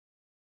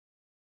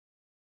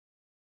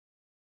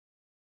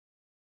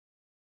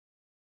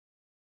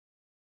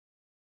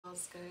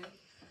Glasgow.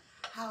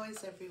 How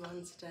is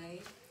everyone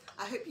today?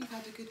 I hope you've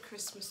had a good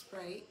Christmas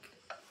break.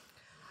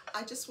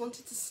 I just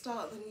wanted to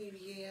start the new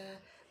year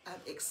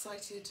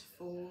excited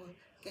for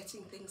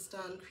getting things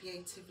done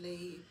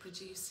creatively,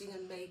 producing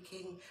and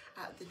making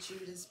at the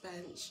Jeweller's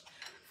Bench.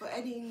 For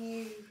any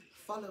new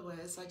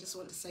followers, I just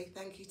want to say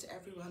thank you to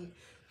everyone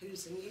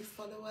who's a new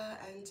follower,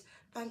 and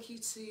thank you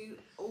to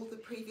all the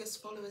previous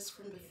followers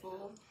from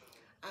before.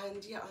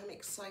 And yeah, I'm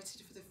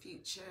excited for the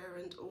future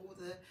and all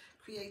the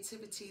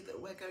creativity that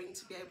we're going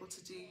to be able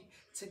to do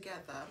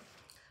together.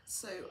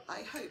 So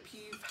I hope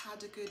you've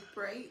had a good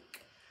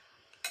break.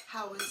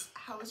 How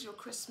has your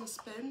Christmas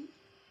been?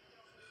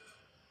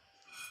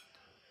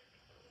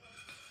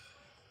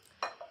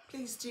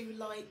 Please do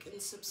like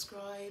and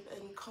subscribe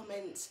and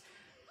comment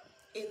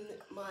in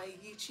my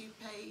YouTube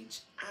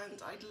page,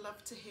 and I'd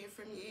love to hear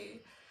from you.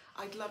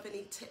 I'd love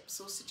any tips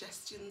or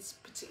suggestions,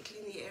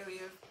 particularly in the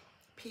area of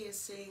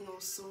piercing or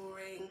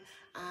soaring,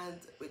 and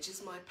which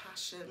is my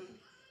passion.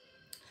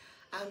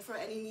 And for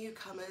any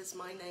newcomers,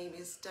 my name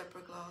is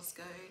Deborah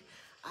Glasgow,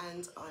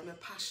 and I'm a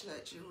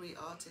passionate jewellery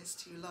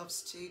artist who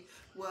loves to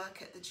work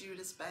at the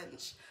Jeweller's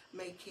Bench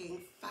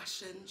making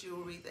fashion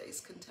jewellery that is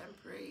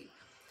contemporary.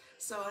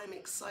 So I'm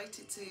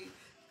excited to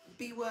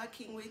be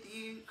working with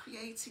you,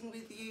 creating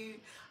with you.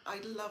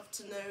 I'd love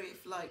to know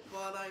if, like,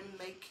 while I'm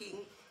making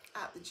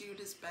at the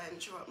Jeweller's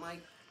Bench or at my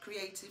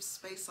creative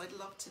space, I'd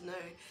love to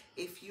know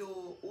if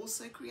you're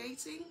also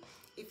creating,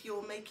 if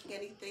you're making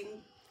anything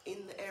in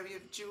the area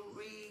of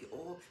jewellery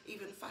or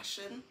even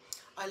fashion.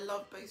 I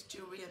love both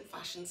jewellery and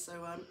fashion, so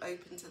I'm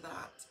open to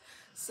that.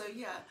 So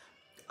yeah,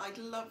 I'd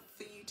love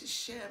for you to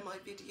share my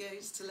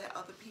videos to let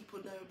other people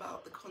know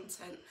about the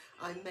content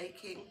I'm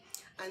making,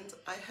 and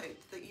I hope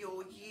that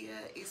your year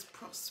is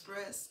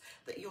prosperous,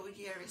 that your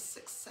year is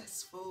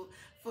successful,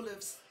 full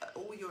of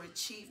all your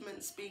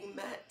achievements being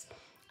met,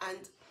 and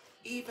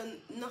even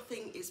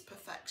nothing is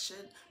perfection,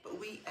 but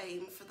we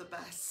aim for the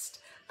best.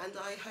 And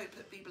I hope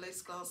at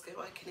BGJ Glasgow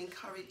I can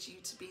encourage you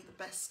to be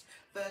the best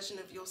version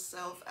of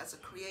yourself as a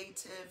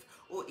creative,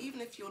 or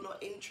even if you're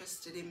not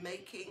interested in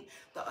making,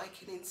 that I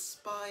can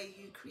inspire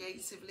you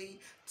creatively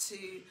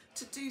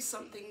to do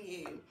something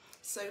new.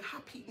 So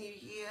happy new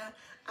year,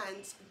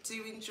 and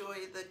do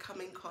enjoy the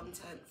coming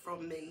content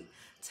from me.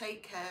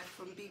 Take care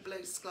from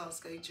BGJ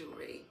Glasgow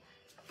Jewellery.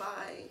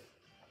 Bye.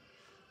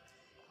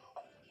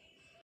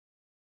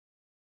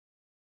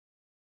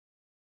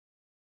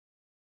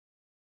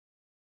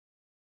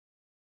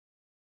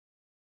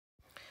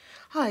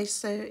 Hi,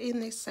 so in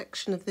this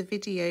section of the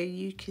video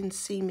you can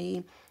see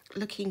me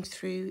looking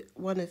through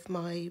one of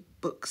my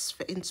books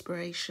for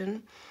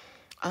inspiration.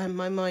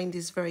 My mind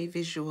is very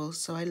visual,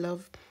 so I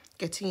love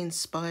getting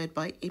inspired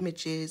by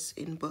images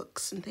in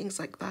books and things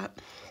like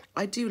that.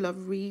 I do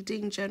love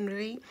reading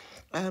generally,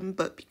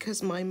 but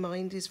because my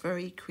mind is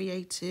very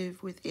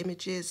creative with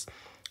images,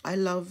 I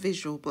love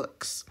visual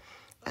books.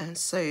 And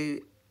so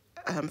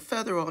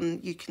further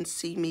on you can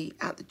see me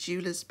at the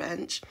Jeweller's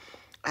Bench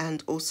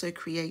and also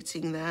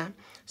creating there,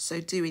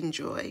 so do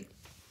enjoy.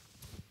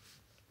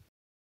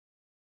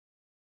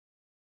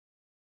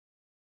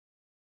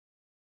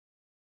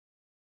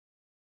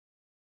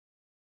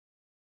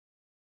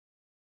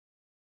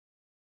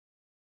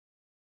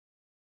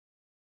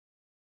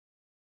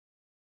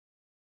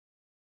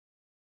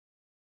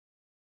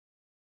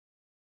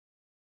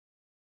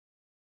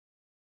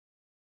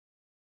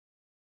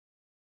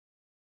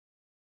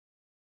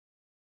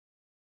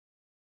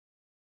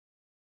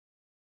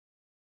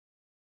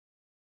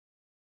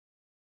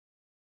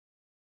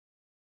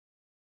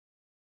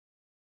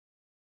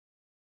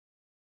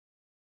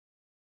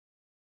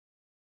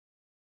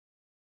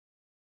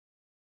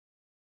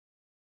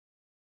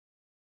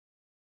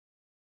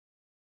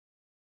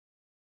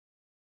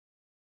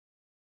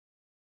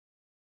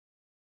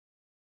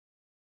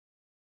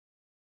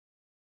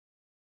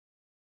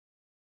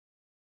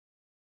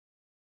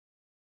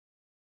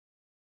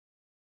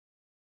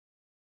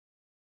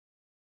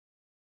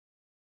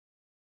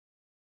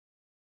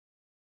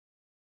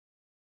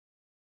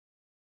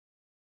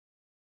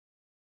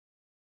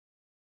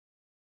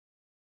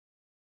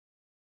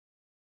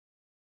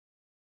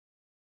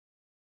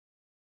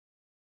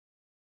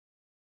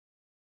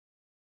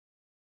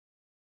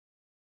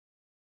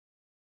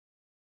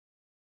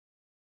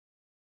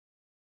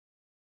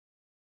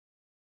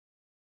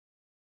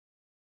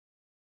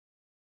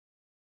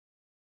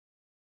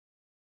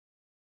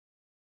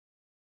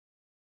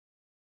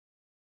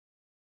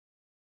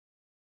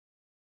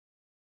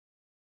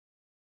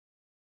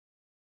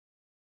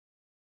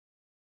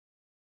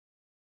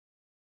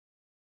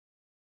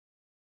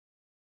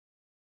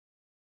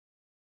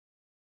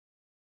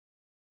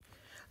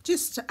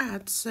 Just to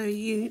add, so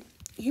you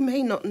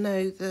may not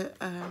know that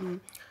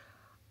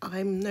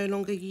I'm no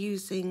longer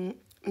using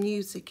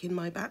music in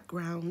my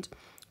background,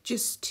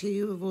 just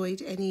to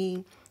avoid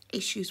any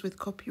issues with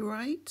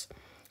copyright.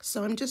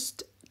 So I'm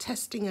just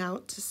testing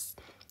out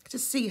to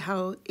see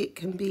how it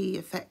can be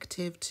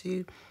effective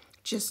to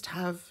just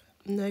have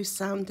no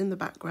sound in the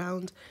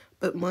background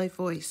but my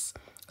voice.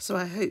 So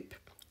I hope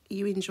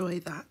you enjoy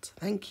that.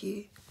 Thank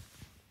you.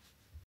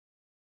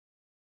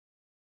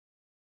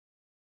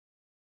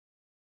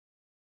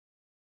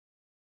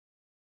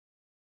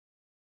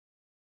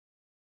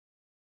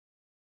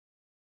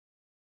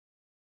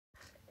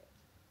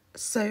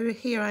 So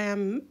here I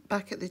am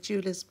back at the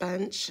jeweller's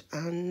bench,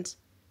 and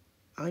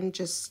I'm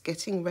just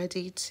getting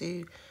ready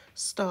to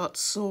start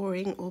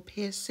soaring or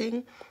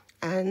piercing.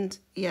 And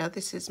yeah,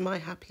 this is my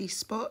happy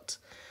spot,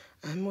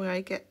 where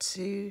I get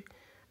to,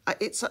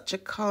 it's such a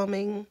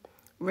calming,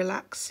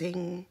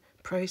 relaxing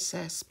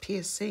process,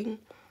 piercing,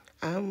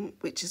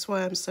 which is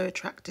why I'm so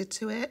attracted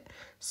to it.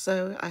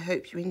 So I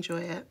hope you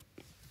enjoy it.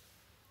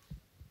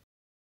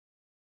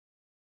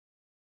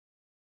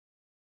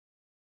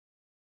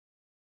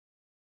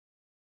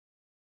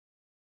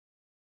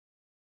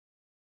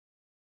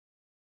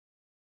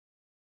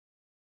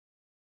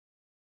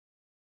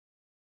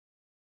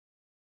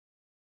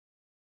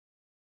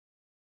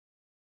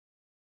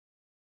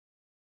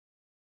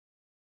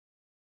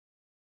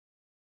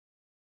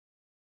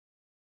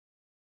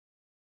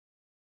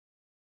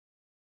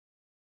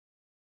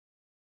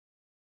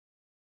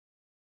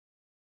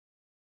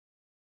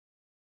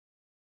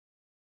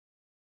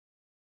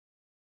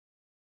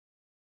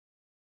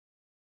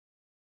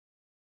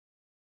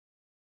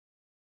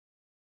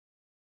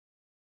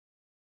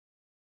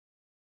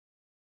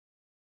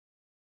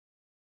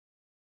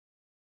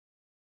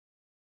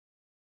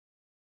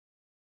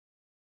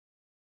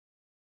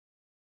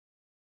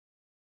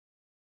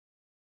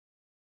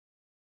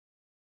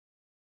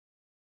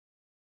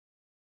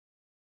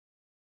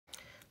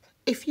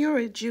 If you're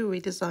a jewellery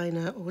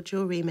designer or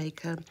jewellery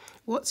maker,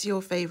 what's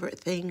your favourite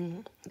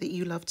thing that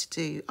you love to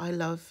do? I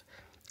love,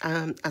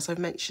 as I've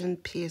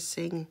mentioned,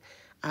 piercing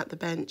at the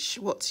bench.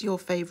 What's your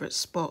favourite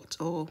spot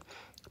or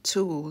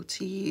tool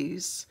to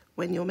use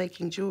when you're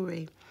making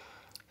jewellery?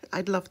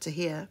 I'd love to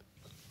hear.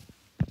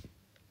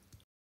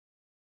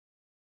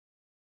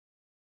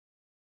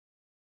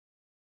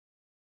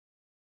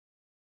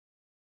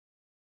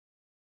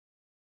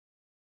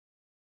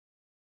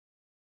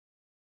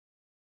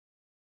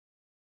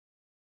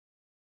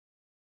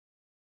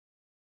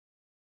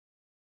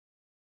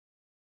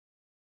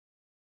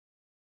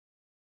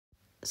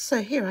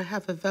 So here I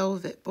have a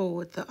velvet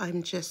board that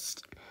I'm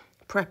just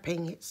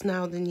prepping. It's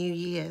now the new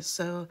year,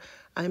 so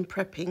I'm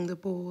prepping the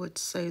board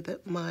so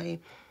that my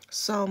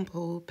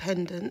sample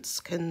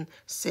pendants can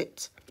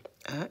sit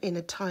in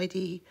a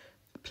tidy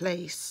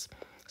place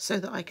so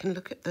that I can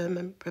look at them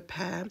and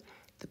prepare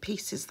the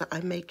pieces that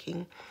I'm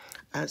making.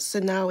 So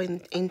now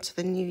into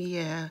the new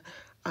year,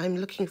 I'm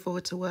looking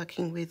forward to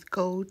working with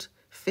gold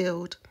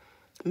filled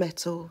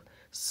metal.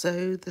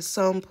 So the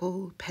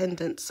sample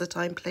pendants that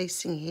I'm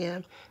placing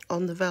here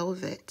on the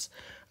velvet,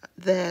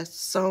 they're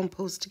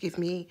samples to give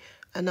me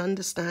an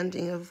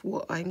understanding of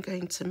what I'm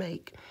going to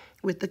make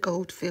with the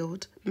gold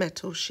filled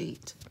metal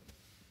sheet.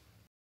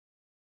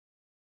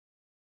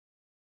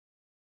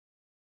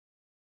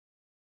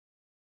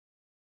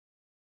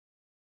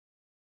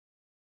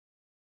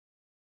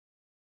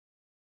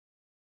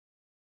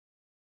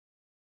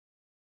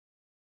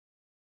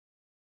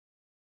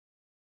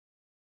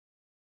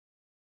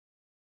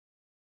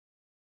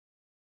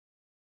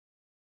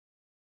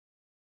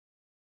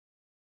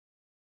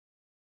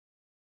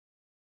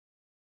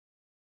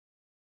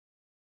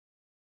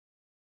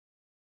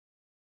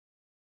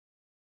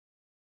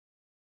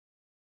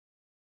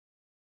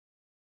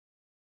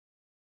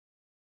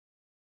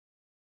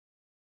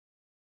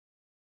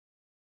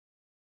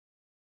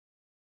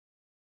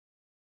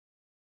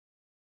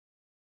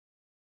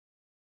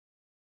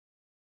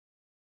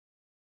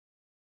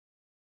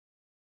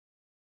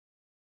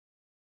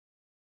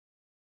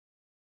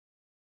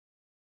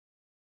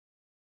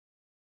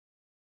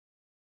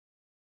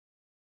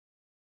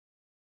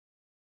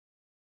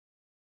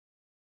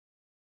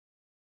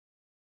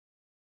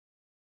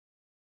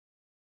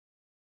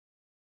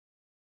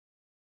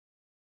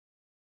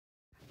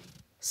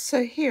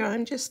 So here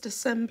I'm just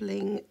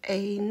assembling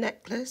a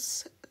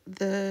necklace.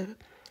 The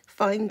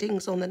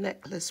findings on the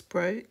necklace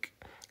broke,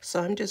 so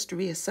I'm just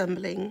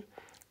reassembling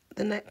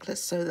the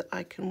necklace so that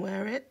I can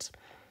wear it.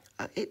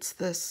 It's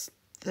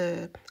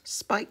the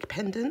spike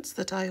pendants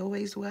that I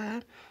always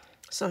wear,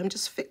 so I'm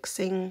just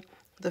fixing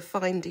the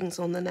findings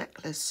on the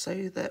necklace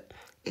so that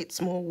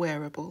it's more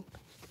wearable.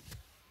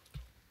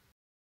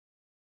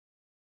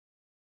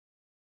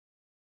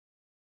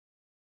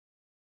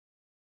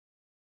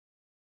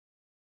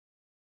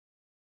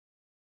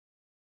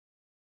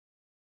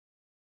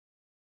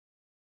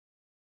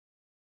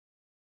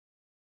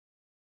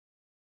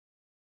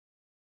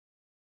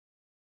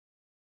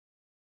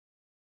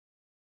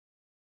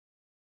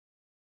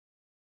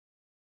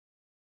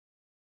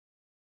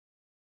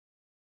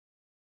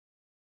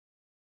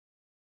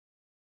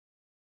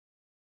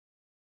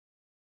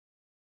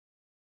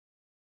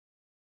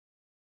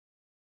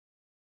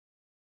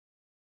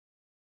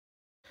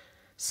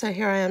 So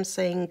here I am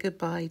saying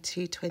goodbye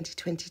to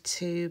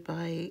 2022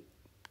 by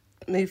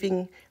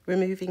removing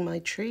my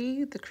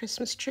tree, the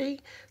Christmas tree.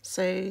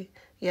 So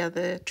yeah,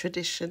 the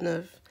tradition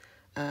of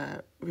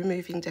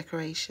removing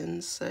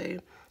decorations. So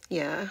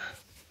yeah.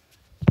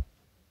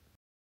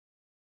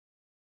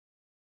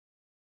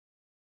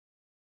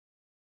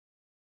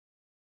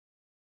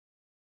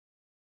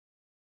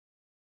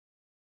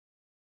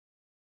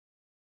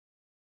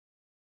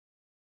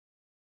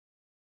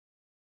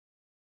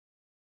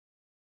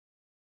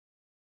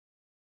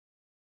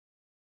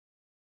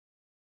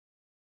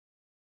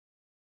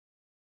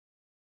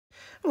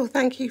 Well,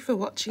 thank you for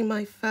watching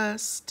my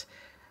first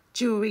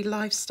jewellery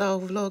lifestyle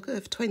vlog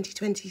of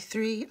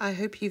 2023. I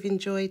hope you've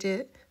enjoyed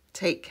it.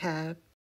 Take care.